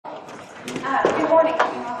Good morning.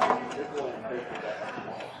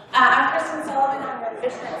 I'm Kristen Sullivan. I'm a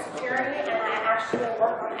division of security, and I actually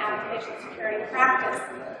work on application security practice.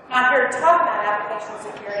 I'm not here to talk about application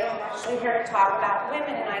security. I'm actually here to talk about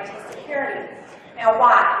women in IT security. Now,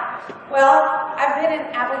 why? Well, I've been in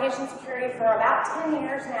application security for about 10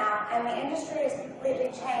 years now, and the industry has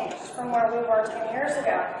completely changed from where we were 10 years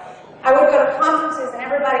ago. I would go to conferences, and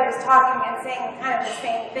everybody was talking and saying kind of the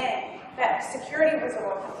same thing, that security was a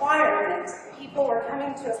requirement. People were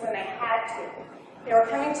coming to us when they had to. They were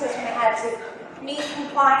coming to us when they had to meet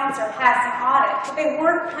compliance or pass an audit, but they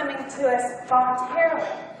weren't coming to us voluntarily.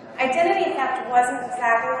 Identity theft wasn't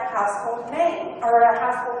exactly a household name or a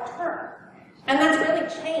household term, and that's really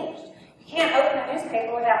changed. You can't open a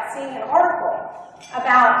newspaper without seeing an article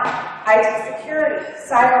about IT security,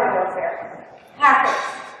 cyber warfare, hackers,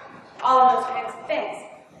 all of those kinds of things.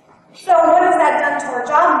 So what has that done to our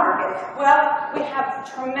job market? Well, we have a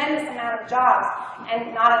tremendous amount of jobs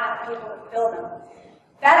and not enough people to fill them.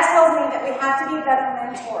 That tells me that we have to be better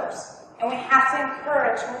mentors, and we have to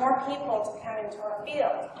encourage more people to come into our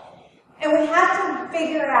field. And we have to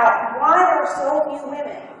figure out why there are so few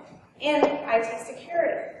women in IT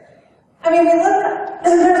security. I mean,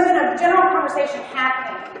 there's been a general conversation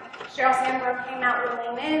happening. Sheryl Sandberg came out with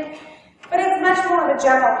Lean In, but it's much more of a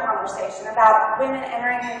general conversation about women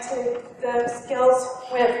entering into the skills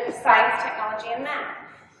with science, technology, and math.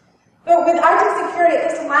 But with IT security, at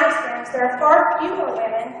least in my experience, there are far fewer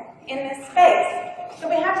women in this space. So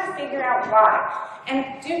we have to figure out why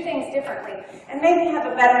and do things differently and maybe have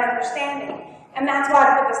a better understanding. And that's why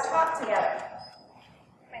I put this talk together.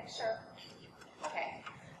 Make sure. Okay.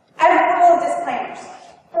 I have a couple of disclaimers.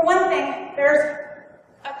 For one thing, there's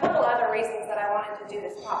a couple other reasons that I wanted to do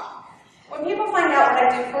this talk. When people find out what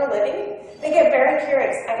I do for a living, they get very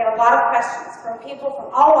curious. I get a lot of questions from people from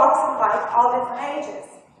all walks of life, all different ages.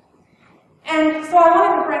 And so I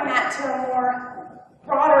wanted to bring that to a more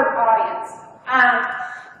broader audience.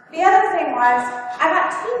 The other thing was, I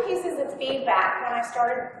got 2 pieces of feedback when I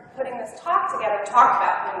started putting this talk together,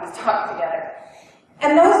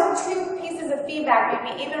 And those 2 pieces of feedback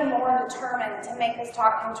made me even more determined to make this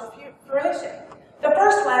talk come to fruition. The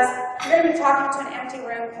first was, you're going to be talking to an empty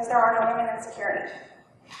room because there are no women in security.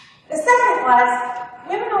 The second was,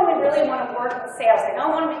 women only really want to work in sales. They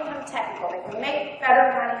don't want to become technical. They can make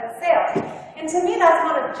better money in sales. And to me, that's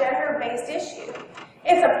not a gender-based issue.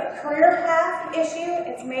 It's a career path issue.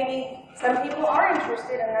 It's maybe some people are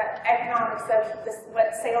interested in the economics of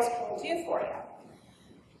what sales can do for you.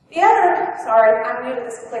 The other, sorry, I'm new to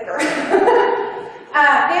this clicker.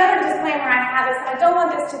 The other disclaimer I have is I don't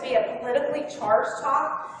want this to be a politically charged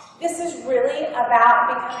talk. This is really about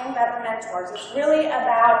becoming better mentors. It's really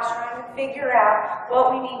about trying to figure out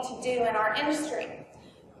what we need to do in our industry.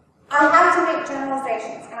 I have to make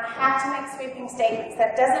generalizations, and I have to make sweeping statements.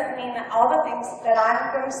 That doesn't mean that all the things that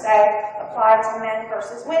I'm going to say apply to men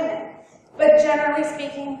versus women. But generally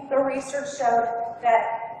speaking, the research showed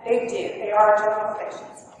that they do. They are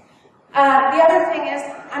generalizations. The other thing is,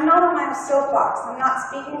 I'm not on my soapbox. I'm not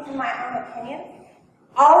speaking from my own opinion.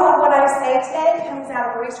 All of what I say today comes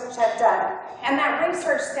out of research I've done. And that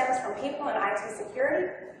research stems from people in IT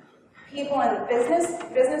security, people in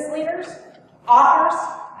business leaders, authors,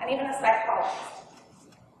 and even a psychologist.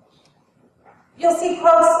 You'll see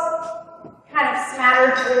quotes kind of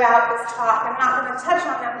smattered throughout this talk. I'm not going to touch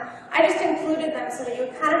on them. I just included them so that you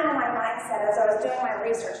would kind of know my mindset as I was doing my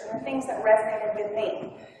research and the things that resonated with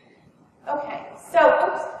me. Okay, so,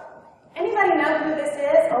 anybody know who this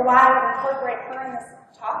is or why I would incorporate her in this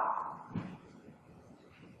talk?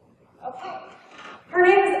 Okay. Her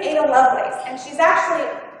name is Ada Lovelace, and she's actually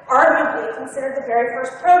arguably considered the very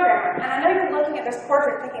first programmer. And I know you're looking at this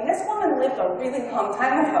portrait thinking, this woman lived a really long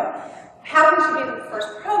time ago. How can she be the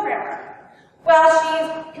first programmer? Well,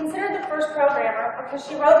 she's considered the first programmer because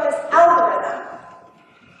she wrote this algorithm.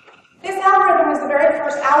 This algorithm was the very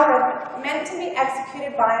first algorithm meant to be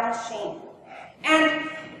executed by a machine. And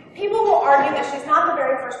people will argue that she's not the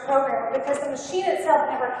very first programmer because the machine itself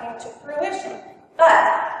never came to fruition. But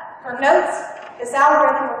her notes, this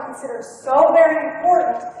algorithm, were considered so very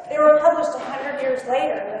important, they were published 100 years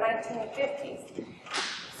later in the 1950s.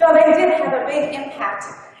 So they did have a big impact.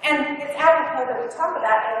 And it's apropos that we talk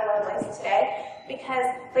about Ada Lovelace today, because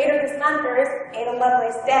later this month there is Ada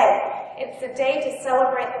Lovelace Day. It's a day to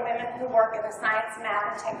celebrate the women who work in the science,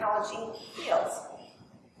 math, and technology fields.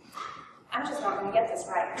 I'm just not going to get this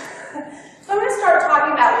right. So I'm going to start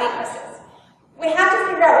talking about weaknesses. We have to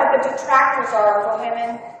figure out what the detractors are for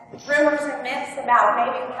women, rumors and myths about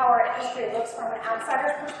maybe how our industry looks from an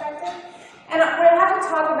outsider's perspective. And we have to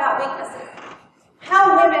talk about weaknesses.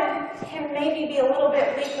 How women can maybe be a little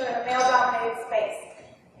bit weaker in a male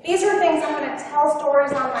These are things I'm going to tell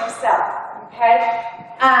stories on myself, okay?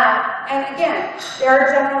 And again, there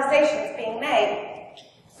are generalizations being made.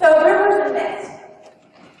 So rivers and myths.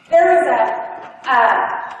 There is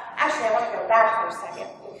actually I want to go back for a second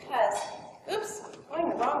because, oops, going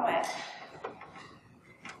the wrong way.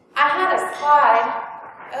 I had a slide,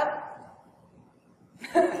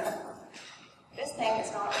 this thing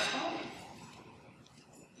is not responding.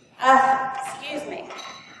 Excuse me.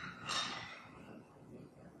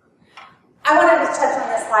 I wanted to touch on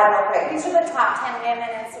this slide real quick. These are the top 10 women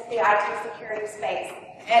in the IT security space,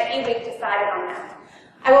 and eWeek decided on that.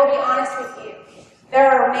 I will be honest with you. There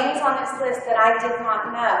are names on this list that I did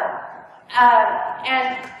not know,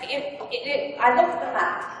 and I looked them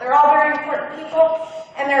up. They're all very important people,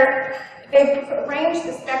 and they've ranged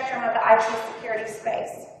the spectrum of the IT security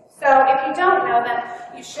space. So if you don't know them,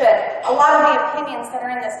 you should. A lot of the opinions that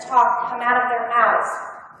are in this talk come out of their mouths.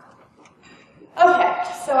 Okay,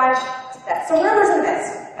 so I did that. So rivers and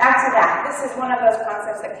myths, back to that. This is one of those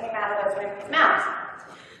concepts that came out of those women's mouths.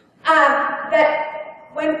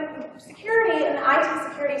 That when security in the IT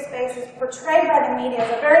security space is portrayed by the media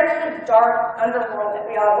as a very kind of dark underworld that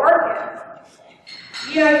we all work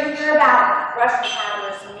in. You know, you hear about Russian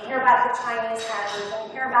hackers, and you hear about the Chinese hackers, and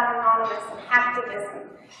you hear about anonymous and hacktivism.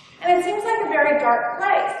 And it seems like a very dark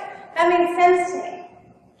place. That made sense to me.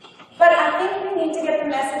 But I think we need to get the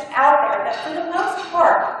message out there that for the most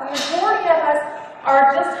part, the majority of us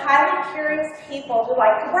are just highly curious people who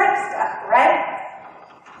like to break stuff, right?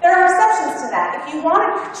 There are exceptions to that. If you want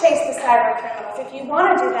to chase the cyber criminals, if you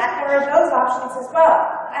want to do that, there are those options as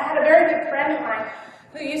well. I had a very good friend of mine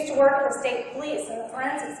who used to work for the state police in the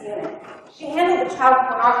forensics unit. She handled the child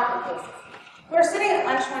pornography cases. We were sitting at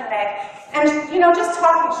lunch one day, and, you know, just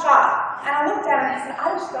talking shop. And I looked at her and I said, I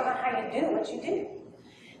just don't know how you do what you do.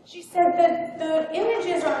 She said that the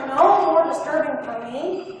images are no more disturbing for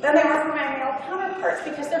me than they are for my male counterparts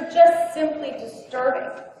because they're just simply disturbing.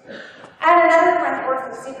 I had another friend that worked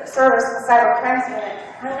for the Secret Service in the cyber crimes unit.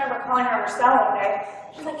 I remember calling her on her cell one day.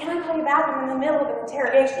 She's like, can I call you back? I'm in the middle of an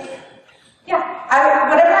interrogation. Yeah,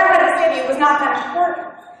 whatever I had to say to you was not that important.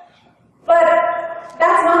 But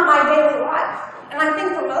that's not my daily life. And I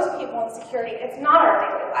think for most people in security, it's not our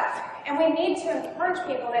daily life. And we need to encourage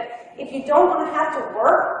people that if you don't want to have to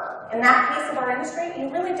work in that piece of our industry, you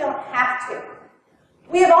really don't have to.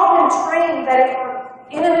 We have all been trained that if we're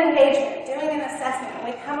in an engagement, doing an assessment, and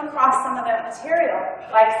we come across some of that material,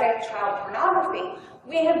 like, say, child pornography,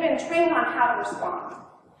 we have been trained on how to respond.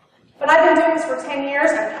 But I've been doing this for 10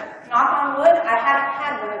 years, and knock on wood, I haven't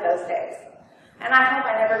had one of those days. And I hope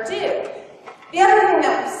I never do. The other thing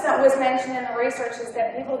that was mentioned in the research is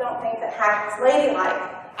that people don't think that hacking is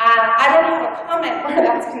ladylike. I don't have a comment where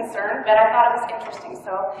that's concerned, but I thought it was interesting,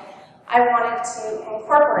 so I wanted to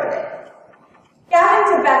incorporate it.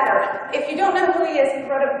 Gavin Becker, if you don't know who he is, he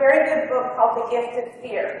wrote a very good book called The Gift of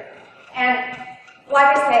Fear. And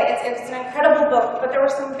like I say, it's an incredible book, but there were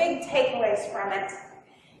some big takeaways from it.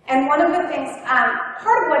 And one of the things,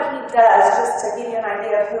 part of what he does, just to give you an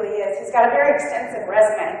idea of who he is, he's got a very extensive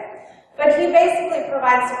resume. But he basically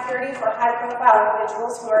provides security for high-profile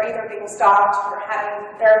individuals who are either being stalked or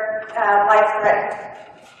having their life threatened.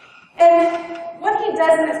 And what he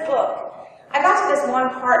does in this book, I got to this one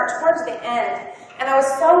part towards the end, and I was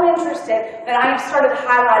so interested that I started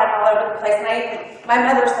highlighting all over the place. And my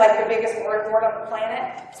mother's like the biggest word lord on the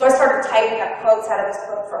planet, so I started typing up quotes out of this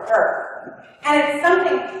book for her. And it's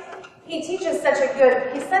something, he teaches such a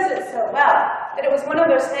good, he says it so well, that it was one of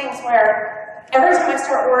those things where every time I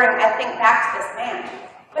start worrying, I think back to this man.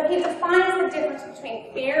 But he defines the difference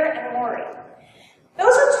between fear and worry.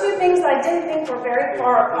 Those are two things that I didn't think were very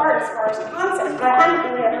far apart as far as concepts, but I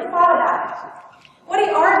hadn't really ever thought about it. What he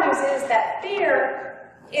argues is that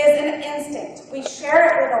fear is an instinct. We share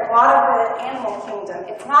it with a lot of the animal kingdom.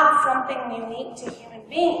 It's not something unique to human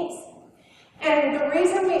beings. And the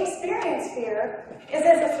reason we experience fear is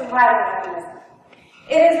as a survival mechanism.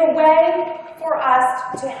 It is a way for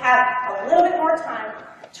us to have a little bit more time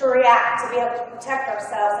to react, to be able to protect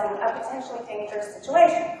ourselves in a potentially dangerous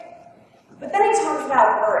situation. But then he talks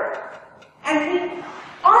about worry. And he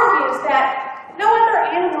argues that no other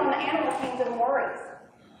animal in the animal kingdom worries.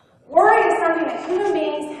 Worry is something that human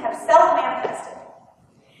beings have self-manifested.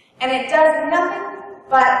 And it does nothing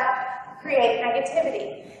but create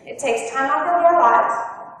negativity. It takes time off of our lives.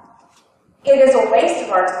 It is a waste of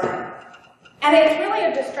our time. And it's really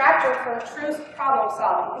a distractor from true problem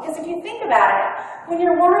solving. Because if you think about it, when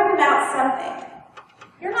you're worried about something,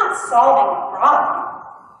 you're not solving a problem.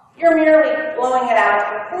 You're merely blowing it out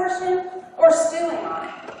of proportion or stewing on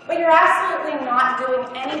it. But you're absolutely not doing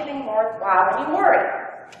anything worthwhile when you worry.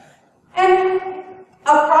 And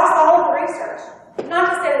a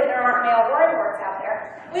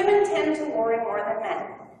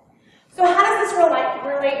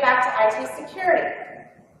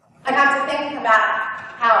I got to thinking about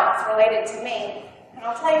how it's related to me, and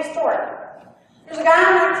I'll tell you a story. There's a guy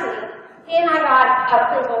on my team. He and I got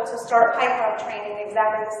approval to start Python training at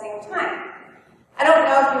exactly the same time. I don't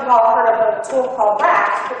know if you've all heard of a tool called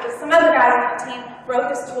RACT, but some other guys on the team wrote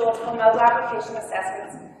this tool for mobile application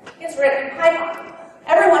assessments. It's written in Python.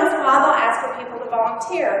 Every once in a while, they'll ask for people to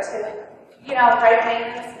volunteer to, write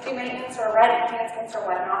maintenance, do maintenance, or write enhancements or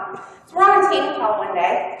whatnot. So we're on a team call one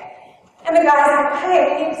day, and the guy's like, hey,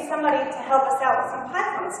 we need somebody to help us out with some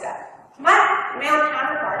Python stuff. My male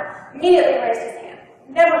counterpart immediately raised his hand.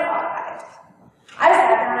 Never thought about it. I sat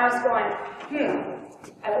there and I was going,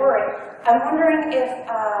 I worry. I'm wondering if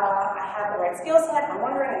I have the right skill set. I'm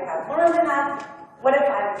wondering if I've learned enough. What if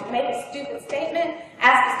I make a stupid statement,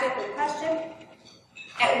 ask a stupid question,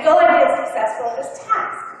 and will I be successful at this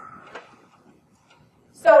task?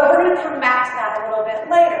 So we're going to come back to that a little bit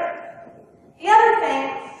later. The other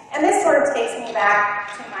thing, and this sort of takes me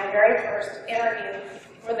back to my very first interview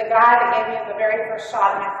with the guy that gave me the very first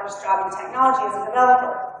shot at my first job in technology as a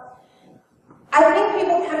developer. I think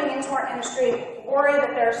people coming into our industry worry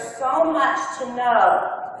that there's so much to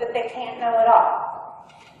know that they can't know it all.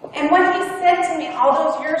 And what he said to me all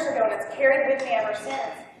those years ago, and it's carried with me ever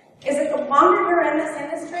since, is that the longer you're in this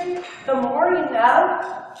industry, the more you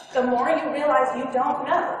know, the more you realize you don't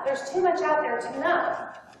know. There's too much out there to know.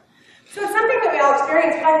 So it's something that we all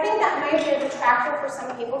experience, but I think that may be a detractor for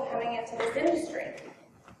some people coming into this industry.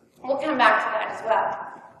 We'll come back to that as well.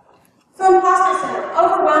 So imposter syndrome,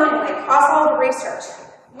 overwhelmingly, across all the research,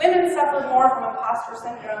 women suffer more from imposter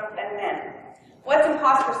syndrome than men. What's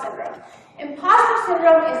imposter syndrome? Imposter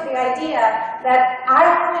syndrome is the idea that I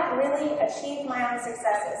haven't really achieved my own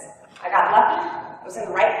successes. I got lucky, I was in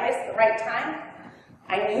the right place at the right time,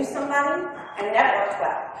 I knew somebody, and networked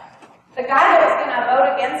well. The guy that was going to vote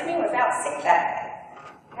against me was out sick that day.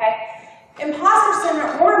 Okay? Imposter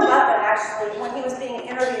syndrome, Warren Buffett actually, when he was being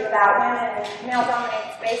interviewed about women in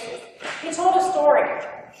male-dominated spaces, he told a story.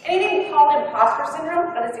 And he didn't call it imposter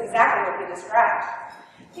syndrome, but it's exactly what he described.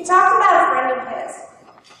 He talked about a friend of his.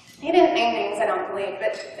 He didn't name names, I don't believe,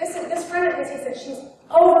 but this friend of his, he said, she's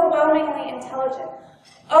overwhelmingly intelligent,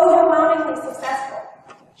 overwhelmingly successful.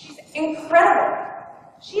 She's incredible.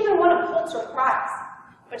 She even won a Pulitzer Prize,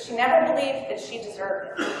 but she never believed that she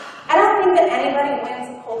deserved it. I don't think that anybody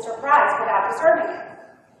wins a Pulitzer Prize without deserving it.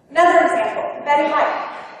 Another example, Betty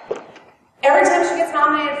White. Every time she gets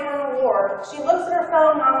nominated for an award, she looks at her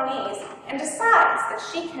fellow nominees and decides that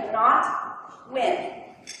she cannot win.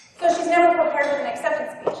 So she's never prepared with an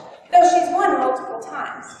acceptance speech, though she's won multiple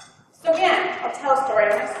times. So again, I'll tell a story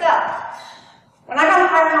of myself. When I got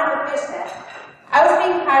hired on the Fishnet, I was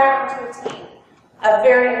being hired onto a team of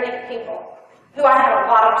very elite people who I had a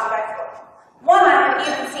lot of respect for. One I had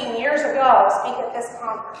even seen years ago speak at this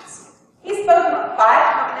conference. He's spoken on 5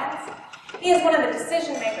 continents. He is one of the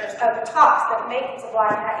decision makers of the talks that make it to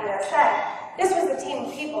Black Hat USA. This was the team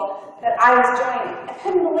of people that I was joining. I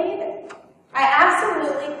couldn't believe it.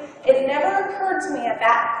 It never occurred to me at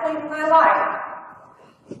that point in my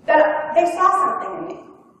life that they saw something in me,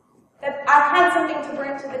 that I had something to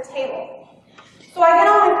bring to the table. So I get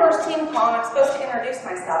on my first team call and I'm supposed to introduce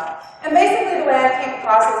myself. And basically the way I came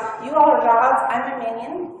across is, you all are gods, I'm a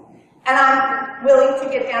minion, and I'm willing to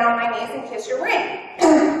get down on my knees and kiss your ring.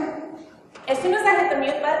 As soon as I hit the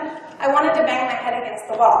mute button, I wanted to bang my head against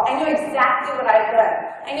the wall. I knew exactly what I'd done.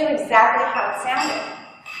 I knew exactly how it sounded.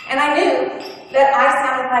 And I knew that I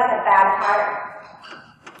sounded like a bad hire.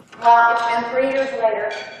 Well, it's been 3 years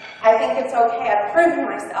later. I think it's okay. I've proven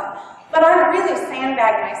myself. But I really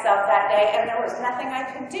sandbagged myself that day, and there was nothing I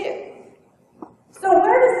could do. So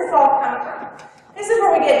where does this all come from? This is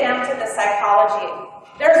where we get down to the psychology.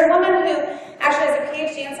 There's a woman who actually has a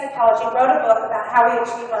PhD in psychology, wrote a book about how we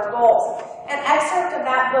achieve our goals. An excerpt of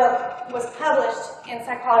that book was published in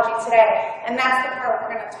Psychology Today, and that's the part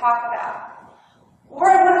we're going to talk about.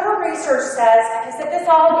 What her research says is that this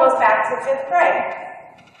all goes back to 5th grade.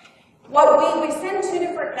 We send 2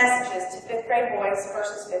 different messages to 5th grade boys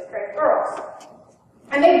versus 5th grade girls.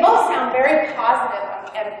 And they both sound very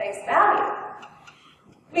positive at face value.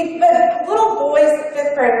 But little boys,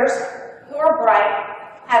 5th graders, who are bright,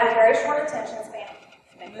 have a very short attention span.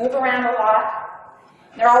 They move around a lot.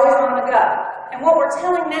 They're always on the go. And what we're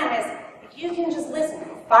telling them is, if you can just listen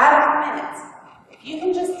for 5 more minutes, if you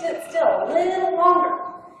can just sit still a little longer,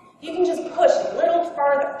 you can just push a little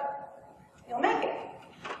further, you'll make it.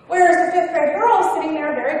 Whereas the 5th grade girl is sitting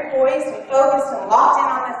there very poised and focused and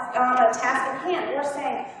locked in on a task at hand. We're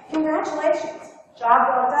saying, congratulations, job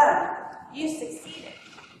well done. You succeeded.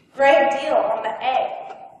 Great deal on the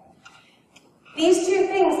A. These two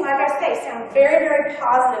things, like I say, sound very, very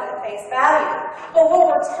positive at face value. But what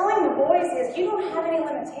we're telling the boys is you don't have any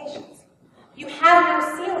limitations. You have no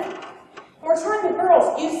ceiling. We're telling the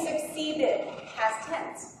girls you succeeded, past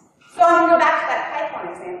tense. So I'm going to go back to that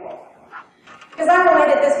pipeline example, because I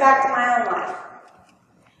related this back to my own life.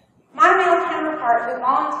 My male counterpart who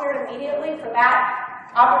volunteered immediately for that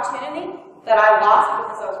opportunity that I lost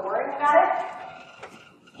because I was worrying about it,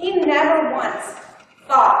 he never once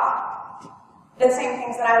thought the same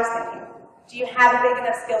things that I was thinking. Do you have a big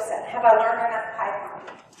enough skill set? Have I learned enough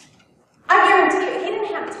pipeline? I guarantee you, he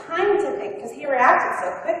didn't have time to think because he reacted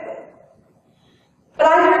so quickly. But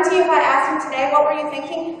I guarantee you, if I asked him today, what were you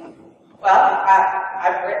thinking? Well,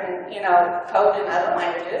 I've written, code in other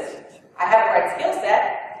languages. I have the right skill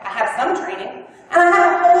set. I have some training. And I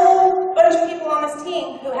have a whole bunch of people on this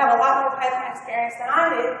team who have a lot more pipeline experience than I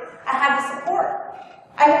do. I have the support.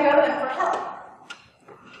 I can go to them for help.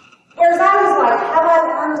 Whereas I was like, have I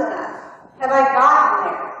learned enough? Have I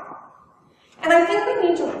gotten there? And I think we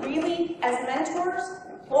need to really, as mentors,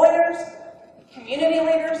 employers, community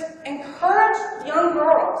leaders, encourage young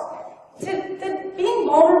girls to being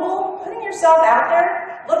vulnerable, putting yourself out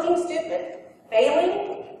there, looking stupid,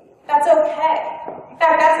 failing, that's okay. In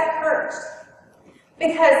fact, that's encouraged.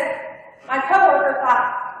 Because my coworker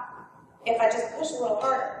thought, if I just push a little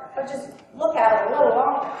harder, if I just look at it a little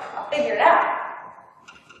longer, I'll figure it out.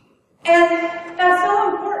 And that's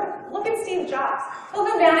so important. Look at Steve Jobs. He'll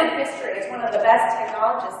go down in history as one of the best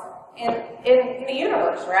technologists in the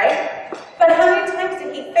universe, right? But how many times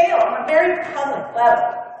did he fail on a very public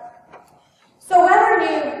level? So whether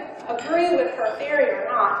you agree with her theory or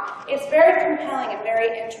not, it's very compelling and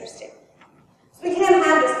very interesting. So we can't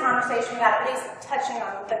have this conversation without at least touching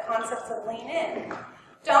on the concepts of lean in.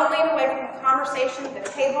 Don't lean away from the conversation, the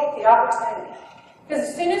table, the opportunity. Because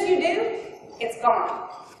as soon as you do, it's gone.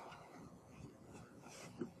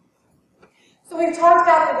 So we've talked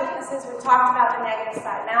about the weaknesses, we've talked about the negative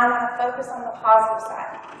side. Now I want to focus on the positive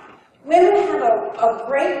side. Women have a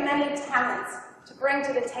great many talents to bring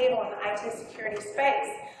to the table in the IT security space.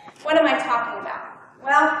 What am I talking about?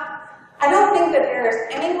 Well, I don't think that there is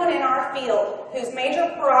anyone in our field whose major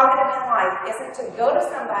prerogative in life isn't to go to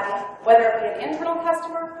somebody, whether it be an internal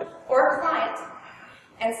customer or a client,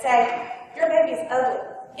 and say, your baby's ugly.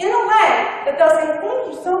 In a way that they'll say, thank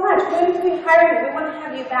you so much. When did we hire you? We want to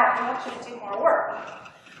have you back. We want you to do more work.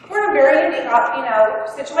 We're in a very unique,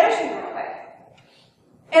 situation that way.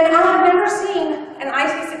 And I have never seen an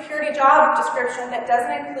IT security job description that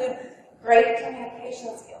doesn't include great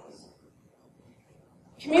communication skills.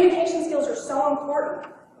 Communication skills are so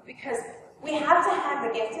important because we have to have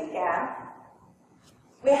the gift of gab.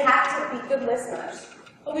 We have to be good listeners.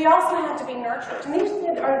 But we also have to be nurturers. And these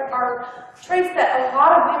are traits that a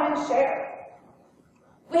lot of women share.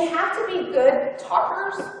 We have to be good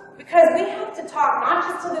talkers because we have to talk not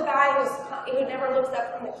just to the guy who never looks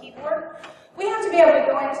up from the keyboard. We have to be able to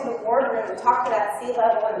go into the boardroom and talk to that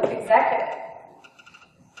C-level and executive.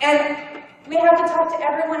 And we have to talk to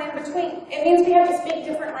everyone in between. It means we have to speak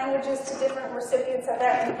different languages to different recipients of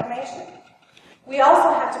that information. We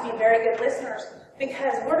also have to be very good listeners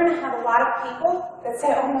because we're going to have a lot of people that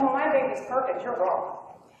say, oh no, my baby's perfect, you're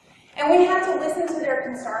wrong. And we have to listen to their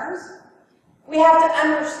concerns. We have to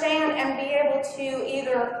understand and be able to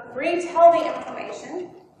either retell the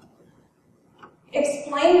information,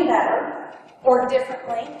 explain better or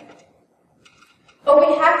differently, but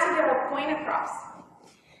we have to get our point across.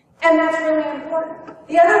 And that's really important.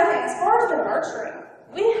 The other thing, as far as the nurturing,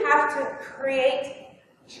 we have to create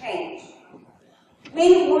change.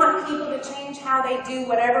 We want people to change how they do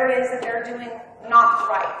whatever it is that they're doing not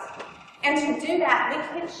right. And to do that,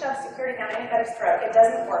 we can't shove security down anybody's throat. It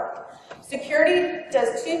doesn't work. Security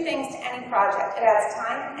does two things to any project. It adds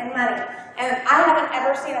time and money. And I haven't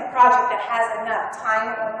ever seen a project that has enough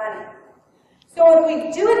time or money. So if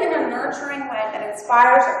we do it in a nurturing way that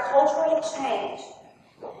inspires a cultural change,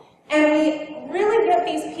 and we really get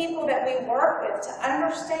these people that we work with to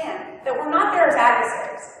understand that we're not there as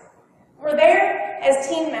adversaries. We're there as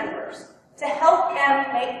team members to help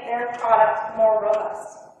them make their product more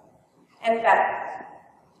robust and better,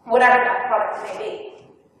 whatever that product may be.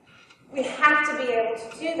 We have to be able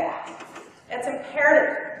to do that. It's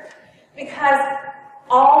imperative because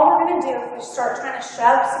all we're going to do if we start trying to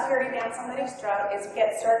shove security down somebody's throat is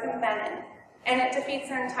get circumvented, and it defeats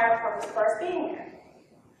their entire purpose for us being here.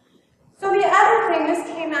 So the other thing, this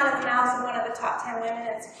came out of the mouths of one of the top 10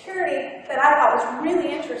 women in security that I thought was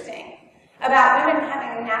really interesting about women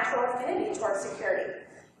having a natural affinity towards security.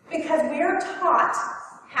 Because we are taught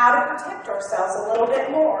how to protect ourselves a little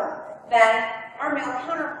bit more than our male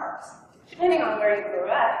counterparts, depending on where you grew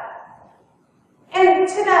up. And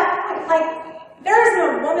to that point, like, there is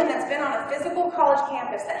no woman that's been on a physical college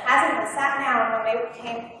campus that hasn't been sat down when they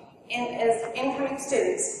came in as incoming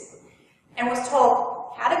students and was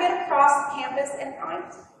told how to get across campus at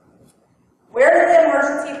night, where the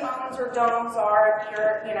emergency phones or domes are if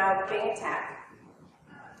you're, being attacked.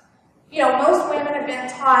 Most women have been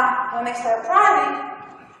taught when they start driving,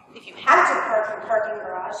 if you have to park in a parking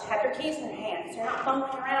garage, have your keys in your hands. You're not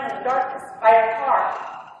fumbling around in the darkness by your car,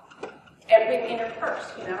 in your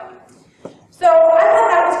purse, So I thought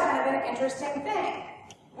that was kind of an interesting thing.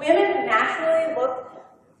 Women naturally look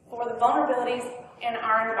for the vulnerabilities in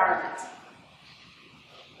our environment.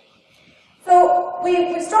 So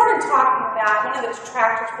we started talking about one of the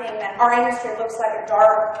detractors being that our industry looks like a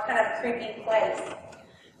dark, kind of creepy place.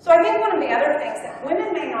 So I think one of the other things that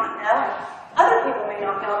women may not know, and other people may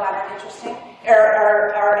not know about our industry,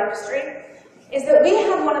 is that we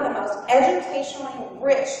have one of the most educationally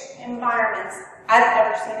rich environments I've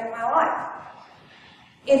ever seen in my life.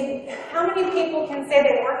 How many people can say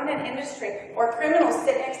they work in an industry where criminals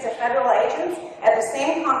sit next to federal agents at the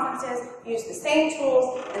same conferences, use the same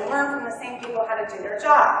tools, and learn from the same people how to do their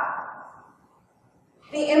job?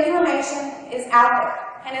 The information is out there.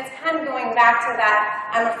 And it's kind of going back to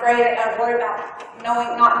that, I'm worried about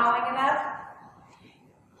not knowing enough.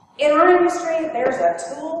 In our industry, there's a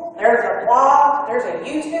tool, there's a blog, there's a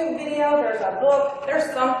YouTube video, there's a book,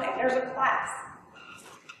 there's something, there's a class.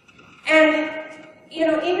 And,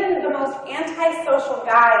 even the most antisocial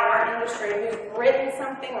guy in our industry who's written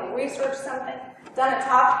something or researched something, done a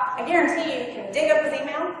talk, I guarantee you can dig up his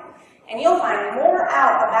email and you'll find more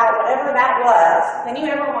out about whatever that was than you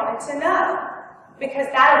ever wanted to know. Because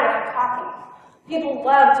that is what I'm talking. People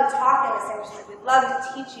love to talk in this industry. We love to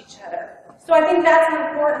teach each other. So I think that's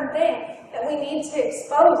an important thing that we need to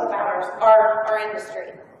expose about our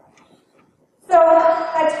industry. So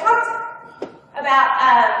I talked about,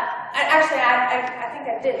 I think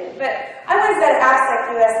I didn't, but I was at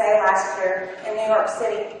AppSec USA last year in New York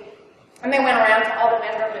City, and they went around to all the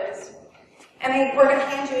member booths, and they were going to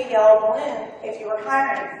hand you a yellow balloon if you were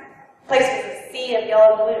hiring. The place was a sea of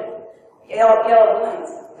yellow balloons.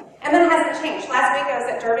 And then it hasn't changed. Last week I was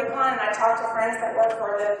at DerbyCon and I talked to friends that work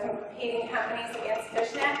for the competing companies against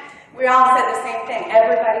Fishnet. We all said the same thing.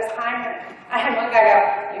 Everybody's hiring. I had one guy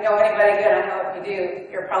go, you know anybody good? I know if you do,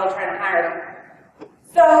 you're probably trying to hire them.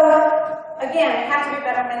 So, again, we have to be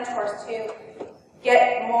better mentors to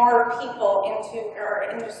get more people into our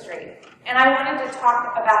industry. And I wanted to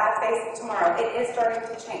talk about the face of tomorrow. It is starting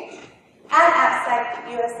to change. At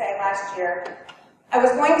AppSec USA last year, I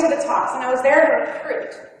was going to the talks, and I was there to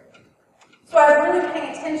recruit. So I was really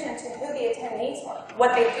paying attention to who the attendees were,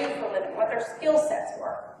 what they do for a living, what their skill sets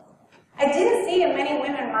were. I didn't see many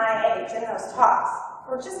women my age in those talks,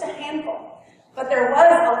 or just a handful. But there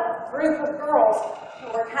was a group of girls who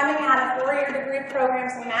were coming out of four-year degree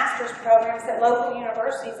programs and master's programs at local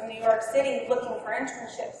universities in New York City looking for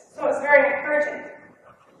internships. So it was very encouraging.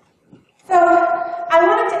 So I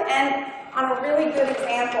wanted to end on a really good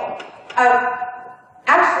example of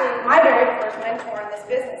actually my very first mentor in this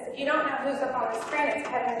business. If you don't know who's up on the screen, it's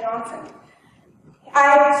Kevin Johnson.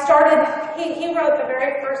 He wrote the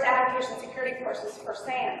very first application security courses for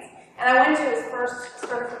SANS. And I went to his first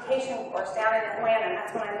certification course down in Atlanta, and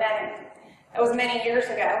that's when I met him. That was many years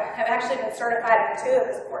ago. I've actually been certified in 2 of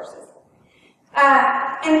his courses.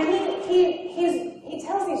 And he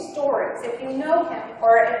tells these stories, if you know him,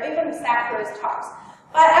 or if you've even sat through his talks.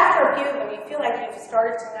 But after a few of them, you feel like you've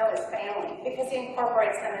started to know his family, because he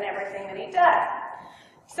incorporates them in everything that he does.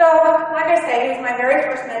 So, like I say, he's my very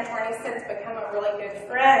first mentor, and he's since become a really good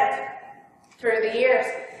friend through the years.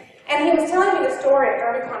 And he was telling me the story at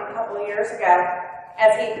DerbyCon a couple of years ago,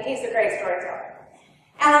 as he's a great storyteller.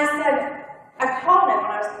 And I called him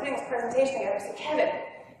when I was putting his presentation together. I said, Kevin,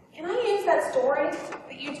 can I use that story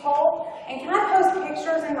that you told? And can I post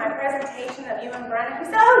pictures in my presentation of you and Brennan? He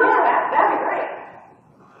said, oh yeah, that'd be great.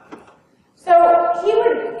 So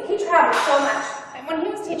he traveled so much. And when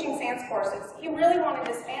he was teaching SANS courses, he really wanted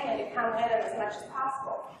his family to come with him as much as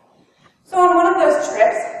possible. So on one of those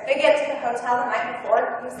trips, they get to the hotel the night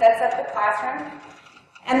before, he sets up the classroom,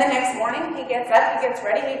 and the next morning he gets up, he gets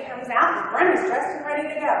ready, he comes out, and Brenna's dressed and ready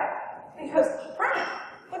to go. And he goes, Brenna,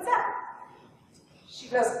 what's up? She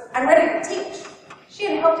goes, I'm ready to teach. She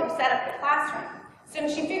had helped him set up the classroom. So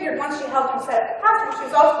she figured once she helped him set up the classroom, she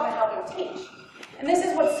was also going to help him teach. And this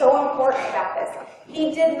is what's so important about this.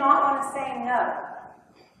 He did not want to say no.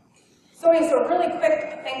 So he's a really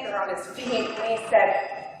quick thinker on his feet, and he said,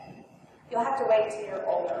 you'll have to wait till you're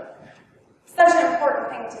older. Such an important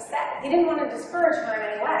thing to say. He didn't want to discourage her in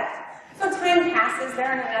any way. So time passes,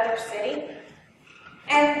 they're in another city,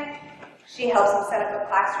 and She helps him set up a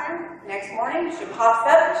classroom. Next morning, she pops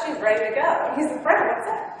up and she's ready to go. And he's like, "Brenda, what's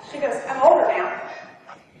up?" She goes, "I'm older now."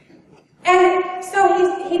 And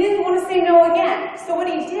so he didn't want to say no again. So what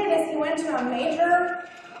he did is he went to a major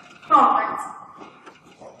conference,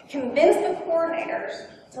 convinced the coordinators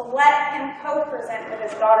to let him co-present with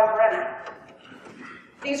his daughter, Brenna.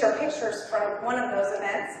 These are pictures from one of those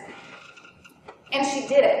events. And she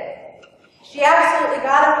did it. She absolutely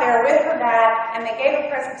got up there with her dad, and they gave a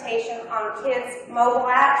presentation on kids' mobile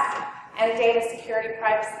apps and data security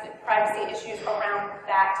privacy issues around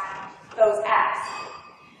those apps.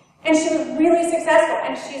 And she was really successful,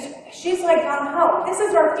 and she's like gung ho. This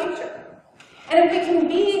is our future. And if we can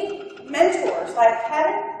be mentors like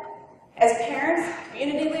Kevin, as parents,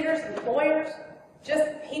 community leaders, employers, just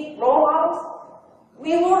role models,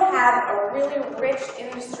 we will have a really rich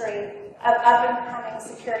industry of up-and-coming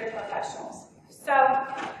security professionals. So,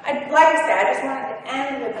 like I said, I just wanted to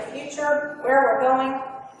end with the future, where we're going,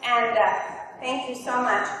 and thank you so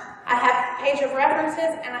much. I have a page of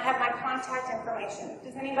references, and I have my contact information.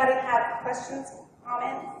 Does anybody have questions,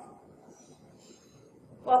 comments?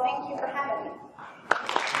 Well, thank you for having me.